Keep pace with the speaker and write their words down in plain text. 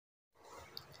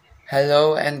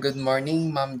Hello and good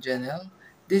morning, Ma'am Janelle.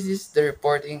 This is the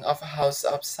reporting of House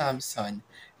of Samson.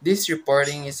 This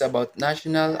reporting is about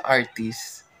national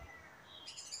artists.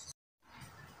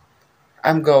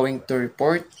 I'm going to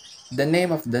report the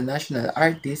name of the national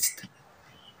artist,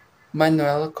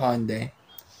 Manuel Conde.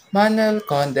 Manuel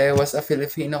Conde was a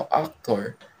Filipino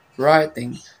actor,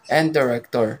 writing, and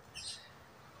director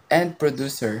and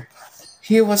producer.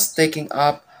 He was taking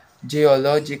up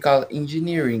geological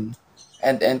engineering,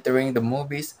 and entering the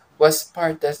movies was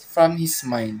parted from his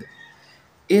mind.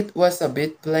 It was a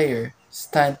beat player,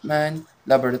 stuntman,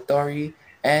 laboratory,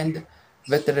 and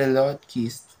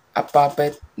ventriloquist, a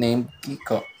puppet named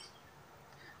Kiko.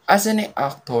 As an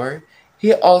actor,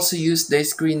 he also used the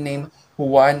screen name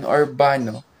Juan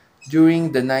Urbano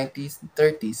during the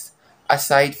 1930s,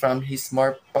 aside from his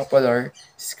more popular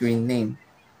screen name.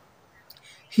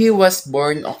 He was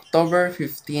born October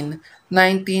 15,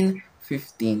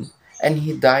 1915, and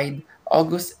he died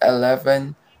August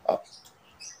 11,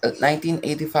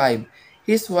 1985.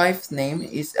 His wife's name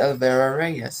is Elvira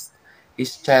Reyes.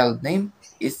 His child name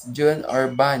is June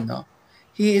Urbano.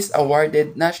 He is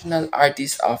awarded National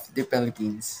Artist of the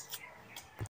Philippines.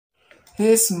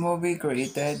 His movie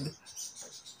created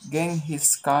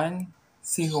Genghis Khan,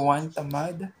 Si Juan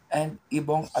Tamad, and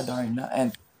Ibong Adarna,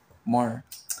 and more.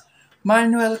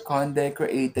 Manuel Conde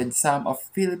created some of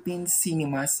Philippine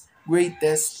cinema's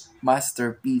greatest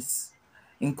masterpieces,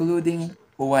 including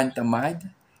Juan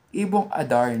Tamad, Ibong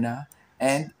Adarna,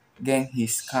 and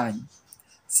Genghis Khan.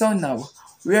 So now,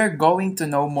 we are going to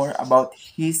know more about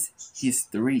his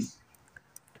history.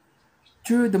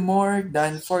 Through the more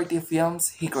than 40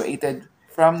 films he created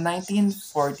from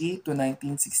 1940 to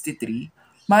 1963,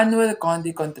 Manuel Conde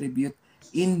contributed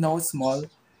in no small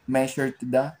measure to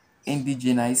the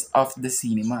indigenization of the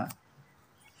cinema,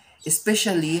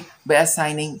 especially by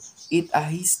assigning it a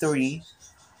history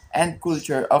and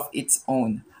culture of its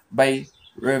own, by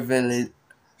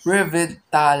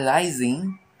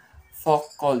revitalizing folk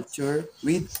culture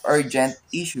with urgent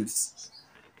issues,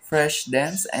 fresh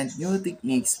dance, and new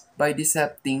techniques by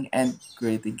dissecting and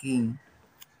critiquing.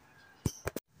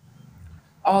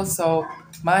 Also,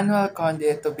 Manuel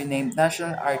Conde to be named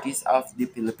National Artist of the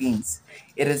Philippines.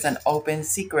 It is an open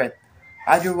secret,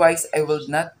 otherwise I would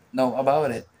not know about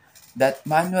it, that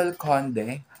Manuel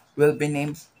Conde will be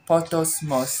named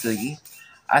posthumously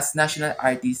as National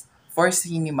Artist for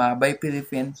Cinema by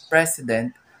Philippine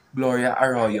President Gloria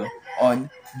Arroyo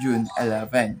on June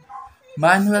 11.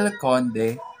 Manuel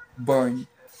Conde, born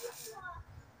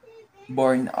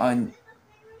on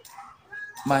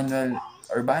Manuel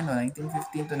Urbano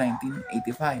 1915 to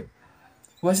 1985,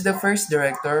 was the first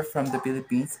director from the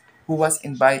Philippines who was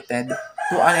invited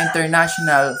to an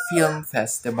international film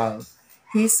festival.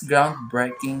 His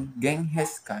groundbreaking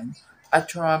Genghis Khan, a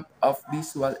triumph of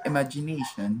visual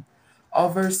imagination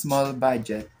over small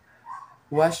budget,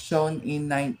 was shown in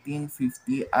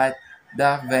 1950 at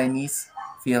the Venice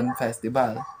Film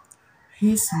Festival.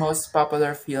 His most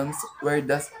popular films were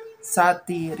the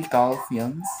satirical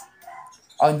films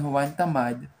on Juan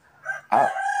Tamad, a,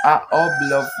 a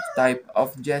oblong type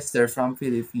of jester from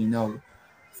Filipino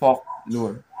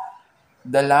folklore,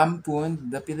 the lampooned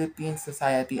the Philippine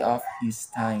society of his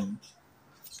time.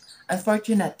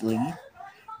 Unfortunately,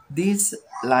 these,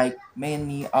 like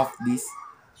many of these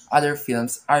other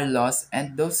films, are lost,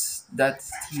 and those that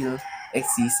still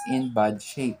exist in bad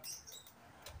shape.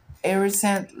 A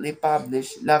recently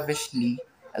published, lavishly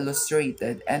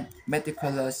illustrated, and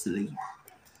meticulously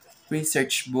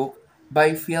research book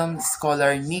by film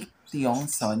scholar Nick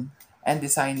Tiongson and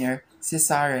designer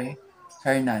Cesare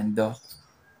Hernando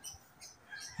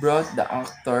brought the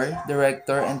actor,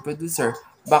 director, and producer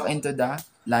back into the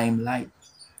limelight.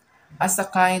 As a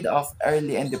kind of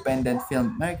early independent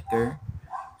filmmaker,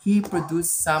 he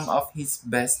produced some of his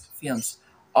best films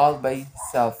all by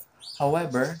himself.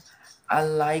 However,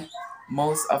 unlike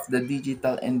most of the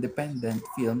digital independent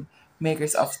film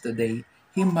makers of today,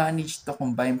 he managed to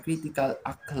combine critical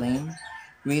acclaim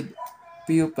with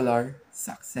popular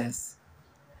success.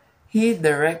 He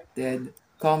directed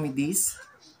comedies,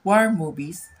 war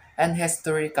movies, and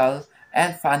historical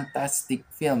and fantastic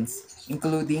films,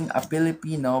 including a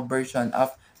Filipino version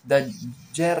of the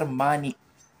Germanic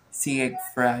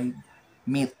Siegfried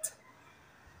myth.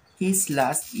 His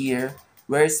last year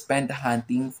were spent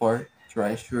hunting for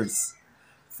treasures.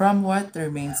 From what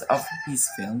remains of his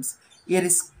films, it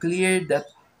is clear that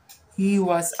he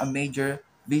was a major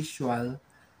visual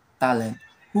talent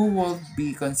who would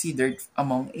be considered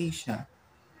among Asia's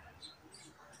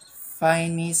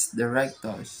finest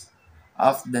directors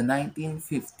of the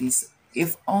 1950s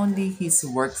if only his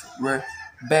works were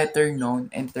better known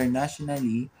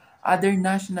internationally Other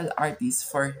national artists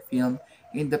for film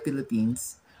in the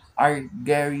Philippines are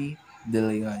Gary De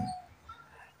Leon,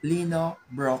 Lino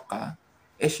Broca,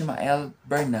 Ishmael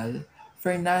Bernal,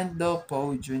 Fernando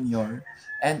Poe Jr.,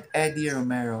 and Eddie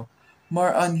Romero.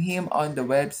 More on him on the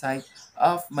website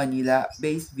of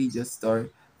Manila-based video store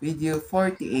Video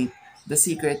 48, the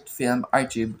secret film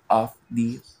archive of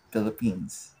the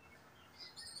Philippines.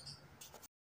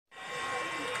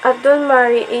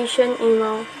 Abdulmari Asian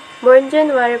Imao, born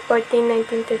January 14,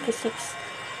 1936,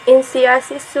 in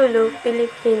Siasis, Sulu,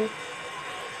 Philippines,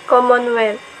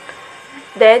 Commonwealth,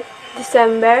 dead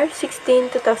December 16,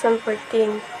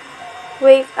 2014.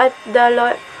 Wake at the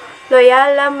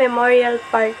Loyola Memorial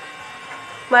Park,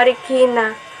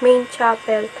 Marikina, Main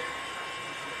Chapel.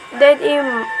 Dead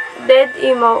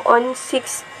Imao on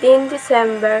 16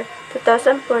 December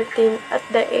 2014 at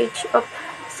the age of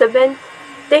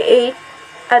 78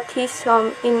 at his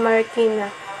home in Marikina.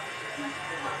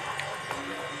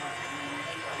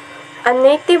 A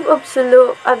native of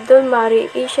Sulu, Abdulmari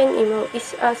Asian Imao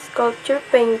is a sculpture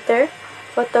painter,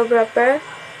 photographer,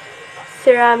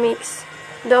 ceramics,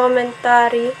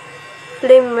 documentary,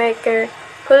 filmmaker,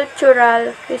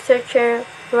 cultural researcher,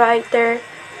 writer,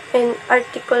 and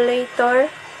articulator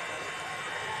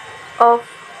of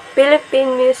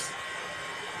Philippine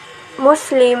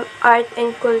Muslim art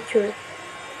and culture.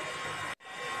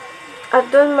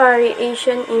 Abdulmari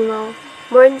Asian Imao,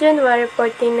 born January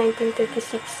 14,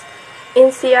 1936,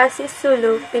 in Siasis,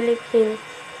 Sulu, Philippines,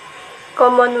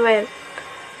 Commonwealth,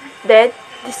 dead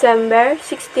December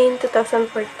 16,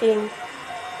 2014.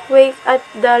 Wake at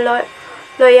the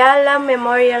Loyola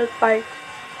Memorial Park,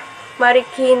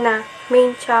 Marikina,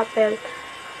 Main Chapel.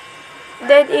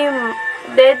 Dead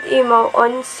Imao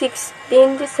on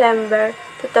 16 December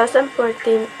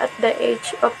 2014 at the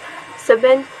age of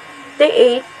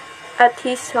 78 at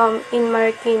his home in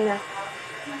Marikina.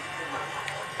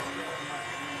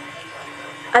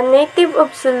 A native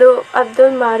of Sulu,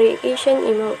 Abdulmari Asian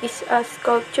Imao is a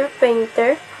sculpture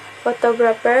painter,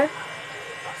 photographer,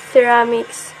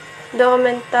 ceramics,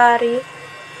 documentary,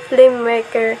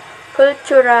 filmmaker,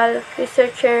 cultural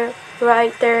researcher,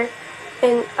 writer,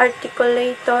 and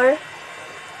articulator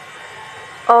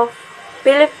of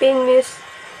Philippine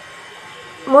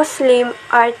Muslim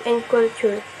art and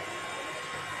culture.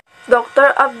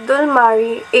 Dr.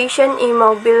 Abdulmari Asian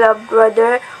Imao, beloved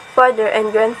brother, father,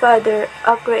 and grandfather,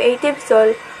 a creative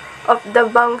soul of the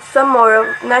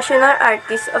Bangsamoro national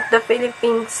artists of the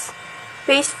Philippines,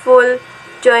 faithful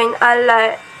joined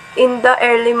Allah in the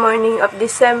early morning of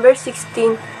December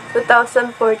 16,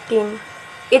 2014.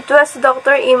 It was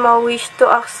Dr. Imao wished to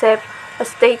accept a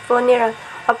state funeral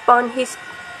upon his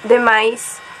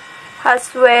demise,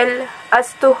 as well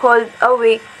as to hold a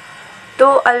wake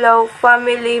to allow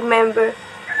family members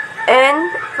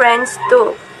and friends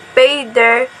to pay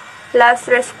their last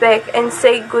respect and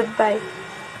say goodbye.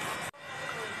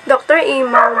 Dr.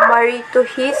 Imao, married to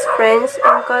his friends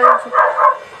and colleagues,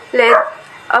 led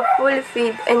a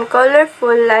fulfilled and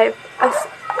colorful life as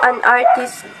an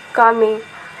artist coming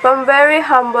from very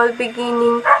humble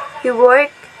beginning. He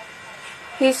worked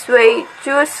his way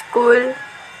through school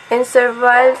and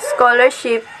several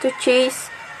scholarships to chase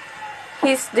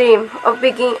his dream of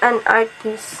being an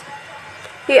artist.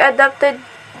 He adopted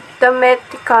the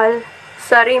mythical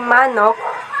Sarimanok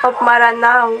of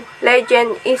Maranao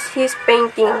legend is his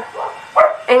painting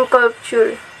and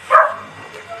sculpture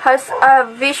has a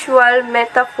visual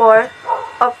metaphor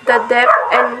of the depth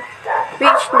and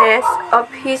richness of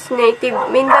his native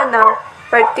Mindanao,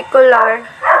 particular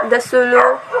the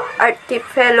Sulu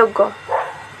archipelago.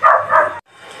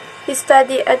 He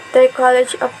studied at the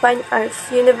College of Fine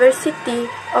Arts, University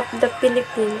of the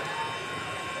Philippines,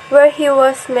 where he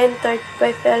was mentored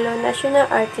by fellow national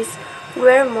artists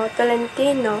Guillermo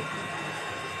Tolentino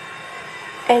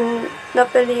and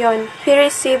Napoleon. He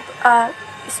received a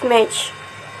SMECH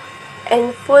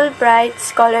and Fulbright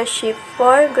scholarship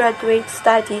for graduate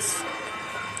studies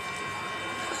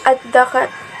at the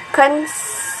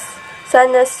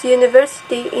Kansas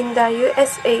University in the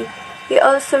USA. He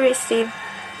also received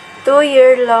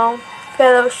 2-year-long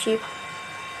fellowship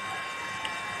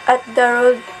at the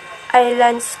Rhode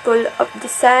Island School of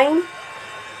Design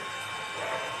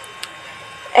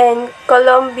and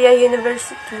Columbia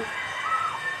University.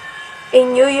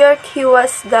 In New York, he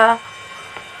was the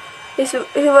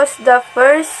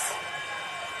first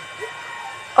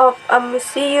of a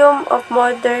Museum of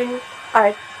Modern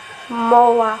Art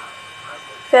 (MoA)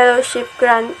 fellowship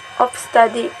grant of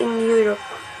study in Europe.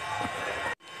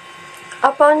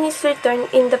 Upon his return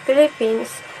in the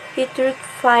Philippines, he took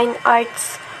fine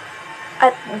arts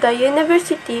at the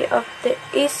University of the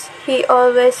East. He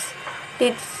always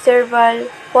did several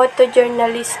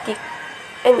photojournalistic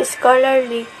and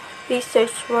scholarly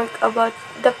research work about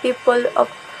the people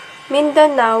of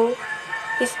Mindanao.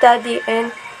 He studied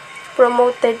and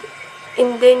promoted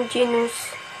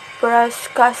indigenous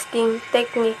broadcasting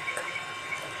technique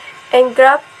and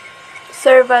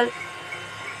several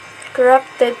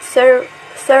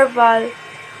several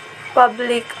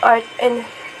public art and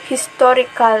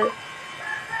historical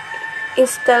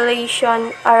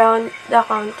installation around the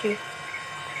country.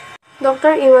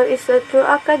 Dr. Imao is a true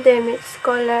academic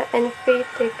scholar and faith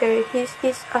taker. He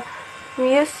is a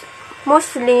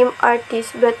Muslim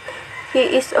artist, but he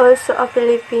is also a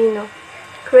Filipino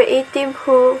creative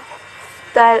who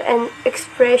style and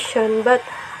expression, but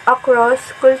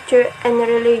across culture and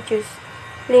religious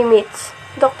limits.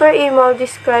 Dr. Imao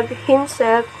described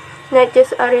himself not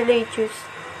just as religious,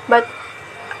 but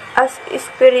as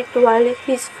spiritual.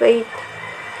 His faith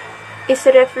is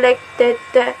reflected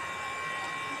the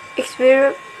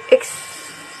exuberance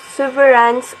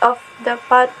of the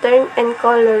pattern and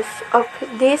colors of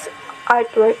this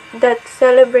artwork that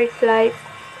celebrate life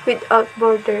without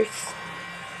borders.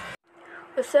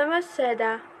 Jose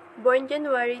Maceda, born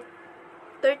January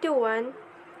 31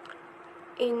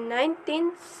 in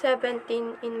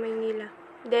 1917 in Manila,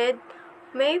 died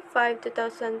May 5,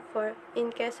 2004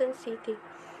 in Quezon City.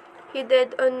 He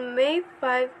died on May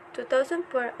 5,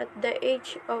 2004 at the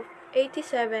age of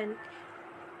 87.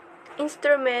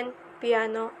 Instrument,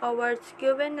 piano, awards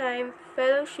Guggenheim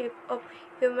Fellowship of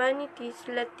Humanities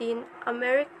Latin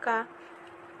America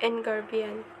and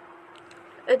Caribbean.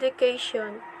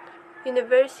 Education,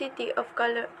 University of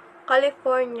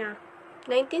California,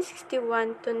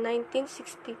 1961 to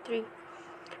 1963.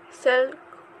 Cell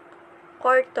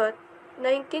Cortot,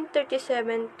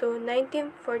 1937 to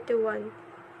 1941.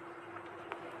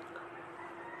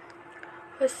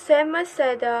 Jose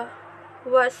Maceda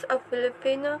was a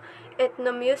Filipino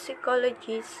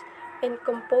ethnomusicologist and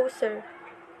composer.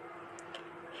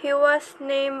 He was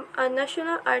named a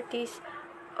National Artist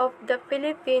of the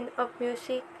Philippines of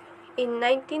Music in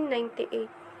 1998.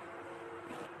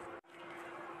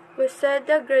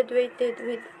 Maceda graduated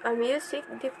with a music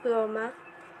diploma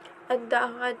at the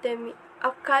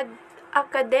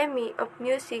Academy of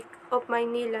Music of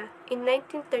Manila in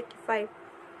 1935.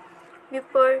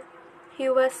 Before he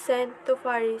was sent to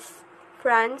Paris,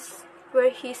 France,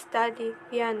 where he studied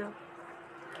piano.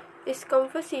 His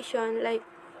composition like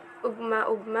Ugma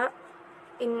Ugma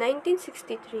in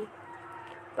 1963,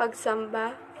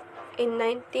 Pagsamba in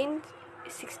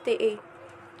 1968,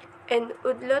 and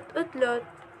Udlot Udlot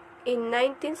in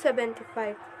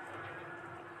 1975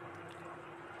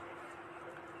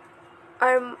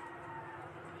 are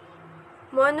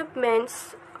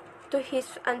monuments to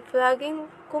his unflagging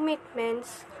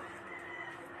commitments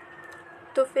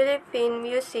to Philippine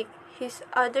music. His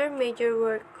other major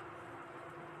work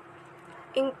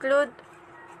include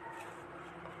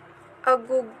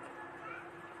Agug,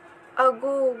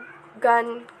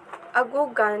 Agugan,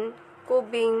 Agugan,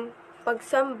 Kubing,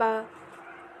 Pagsamba,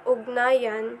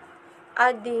 Ugnayan,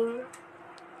 Ading,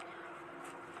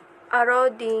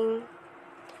 Aroding,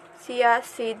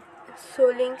 Siyasid,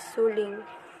 Suling-Suling.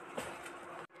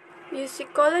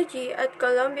 Musicology at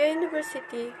Columbia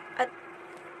University, at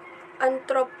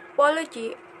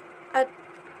Anthropology at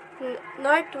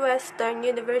Northwestern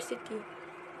University,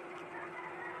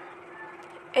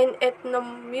 and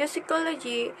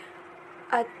Ethnomusicology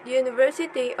at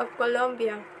University of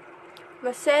Columbia.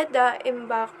 Maceda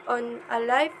embarked on a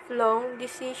lifelong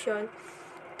decision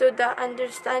to the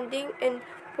understanding and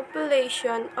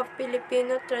population of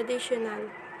Filipino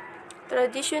traditional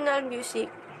music.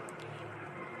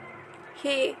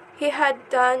 He had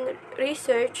done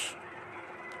research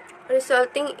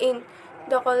resulting in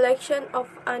the collection of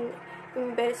an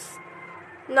immense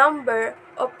number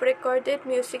of recorded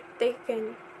music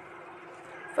taken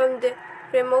from the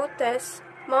remotest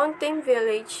mountain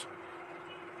village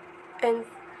and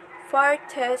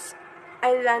farthest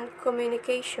island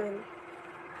communication.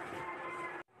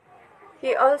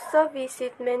 He also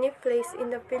visited many places in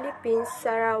the Philippines,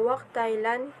 Sarawak,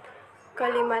 Thailand,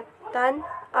 Kalimantan,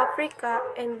 Africa,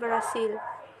 and Brazil.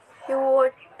 He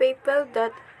wrote papers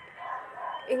that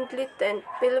enlightened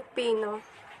Filipino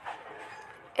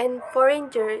and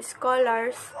foreigner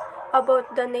scholars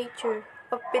about the nature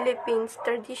of Philippines'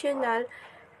 traditional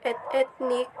and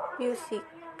ethnic music.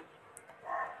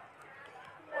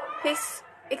 His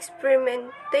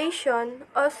experimentation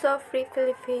also free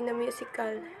Filipino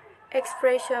musical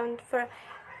expression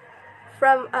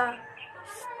from a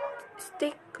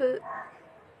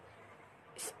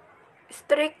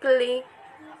strictly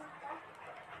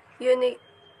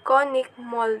unicornic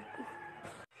mold.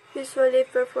 usually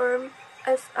performed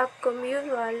as a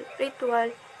communal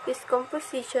ritual, his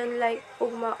composition like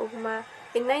Ugma-Ugma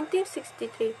in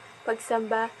 1963,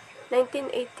 Pagsamba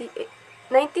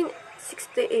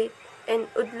 1968, and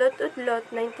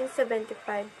Udlot-Udlot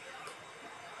 1975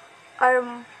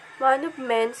 are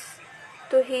monuments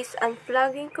to his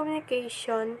unflagging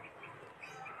communication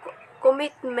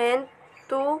commitment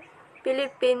to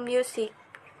Philippine music.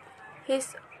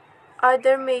 His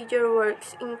other major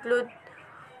works include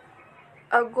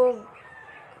Agong,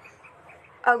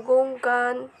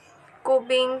 Agunggan,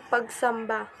 Kubing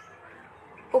Pagsamba,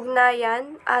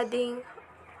 Ugnayan, Ading,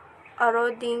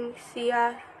 Aroding,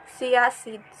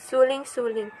 Siyasid,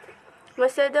 Suling-Suling.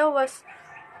 Maceda was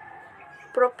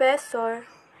professor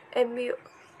emu-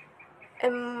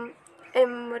 em-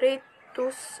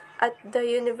 emeritus at the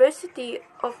University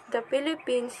of the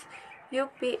Philippines,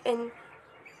 UP, and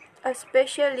a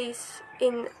specialist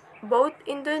in both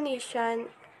Indonesian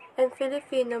and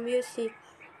Filipino music,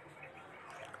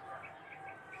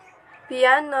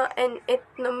 piano, and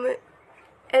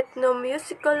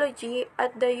ethnomusicology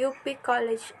at the UP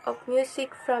College of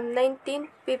Music from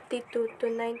 1952 to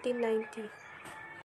 1990.